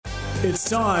It's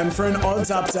time for an odds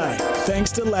update.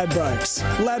 Thanks to Ladbrokes.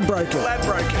 Ladbrokes.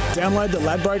 Download the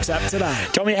Ladbrokes app today.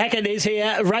 Tommy Hackett is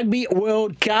here. Rugby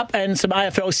World Cup and some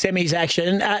AFL semis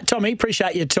action. Tommy,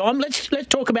 appreciate your time. Let's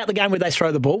talk about the game where they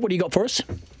throw the ball. What do you got for us?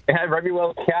 Yeah, Rugby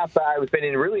World Cup has been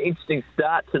a really interesting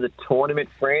start to the tournament.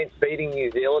 France beating New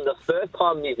Zealand. The first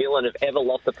time New Zealand have ever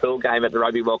lost a pool game at the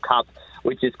Rugby World Cup,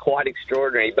 which is quite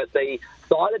extraordinary. But the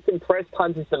side that's impressed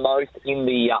punters the most in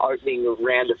the opening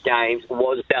round of games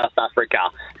was South Africa.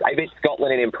 They beat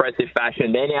Scotland in impressive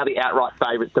fashion. They're now the outright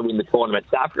favourites to win the tournament.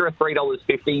 South Africa are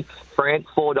 $3.50, France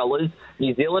 $4.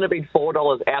 New Zealand have been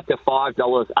 $4 out to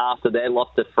 $5 after their loss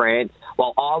to France,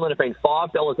 while Ireland have been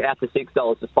 $5 out to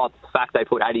 $6 despite the fact they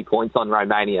put 80 points on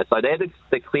Romania. So they're the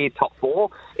clear top four.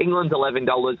 England's $11,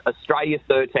 Australia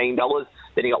 $13.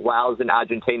 Then you got Wales and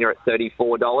Argentina at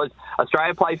 $34.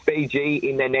 Australia play Fiji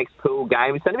in their next pool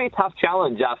game. It's going to be a tough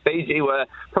challenge. Fiji were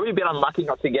probably a bit unlucky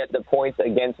not to get the points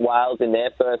against Wales in their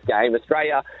first game.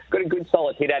 Australia got a good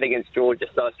solid hit out against Georgia.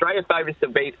 So Australia favourites to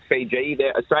beat Fiji.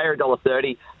 They're Australia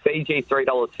 $1.30, Fiji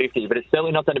 $3.50. But it's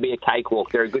certainly not going to be a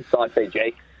cakewalk. They're a good side,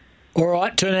 Fiji. All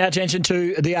right, turn our attention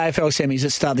to the AFL semis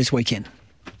that start this weekend.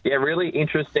 Yeah, really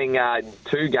interesting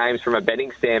two games from a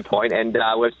betting standpoint, and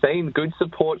we've seen good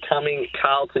support coming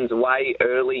Carlton's way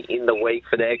early in the week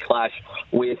for their clash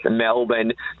with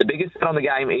Melbourne. The biggest bet on the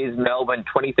game is Melbourne,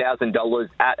 $20,000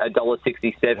 at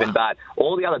 $1.67, but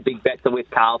all the other big bets are with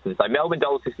Carlton. So Melbourne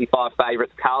 $1.65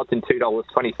 favourites, Carlton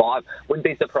 $2.25. Wouldn't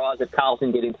be surprised if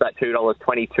Carlton get into that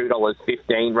 $2.20,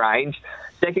 $2.15 range.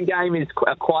 Second game is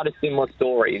quite a similar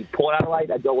story. Port Adelaide,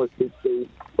 $1.60.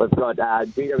 We've got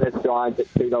GWS Giants at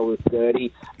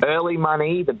 $2.30. Early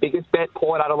money, the biggest bet,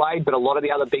 Port Adelaide, but a lot of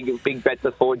the other big bets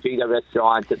are for GWS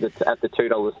Giants at the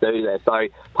 $2.30 there. So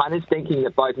punters thinking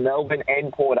that both Melbourne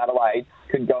and Port Adelaide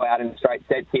could go out in straight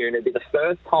sets here, and it'd be the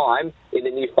first time in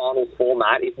the new finals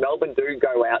format, if Melbourne do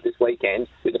go out this weekend,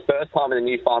 it'd be the first time in the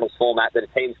new finals format that a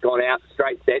team's gone out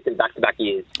straight sets in back-to-back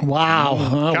years. Wow.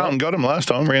 Carlton got him last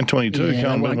time, round 22. Yeah,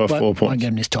 Carlton by 4 points. Won't get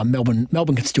him this time. Melbourne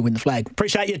can still win the flag.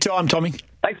 Appreciate your time, Tommy.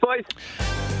 Thanks, boys.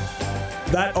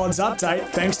 That odds update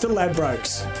thanks to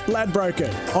Ladbrokes.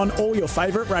 Ladbrokes on all your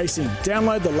favourite racing.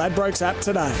 Download the Ladbrokes app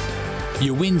today.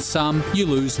 You win some, you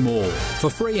lose more. For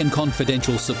free and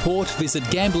confidential support, visit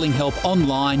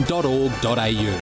gamblinghelponline.org.au.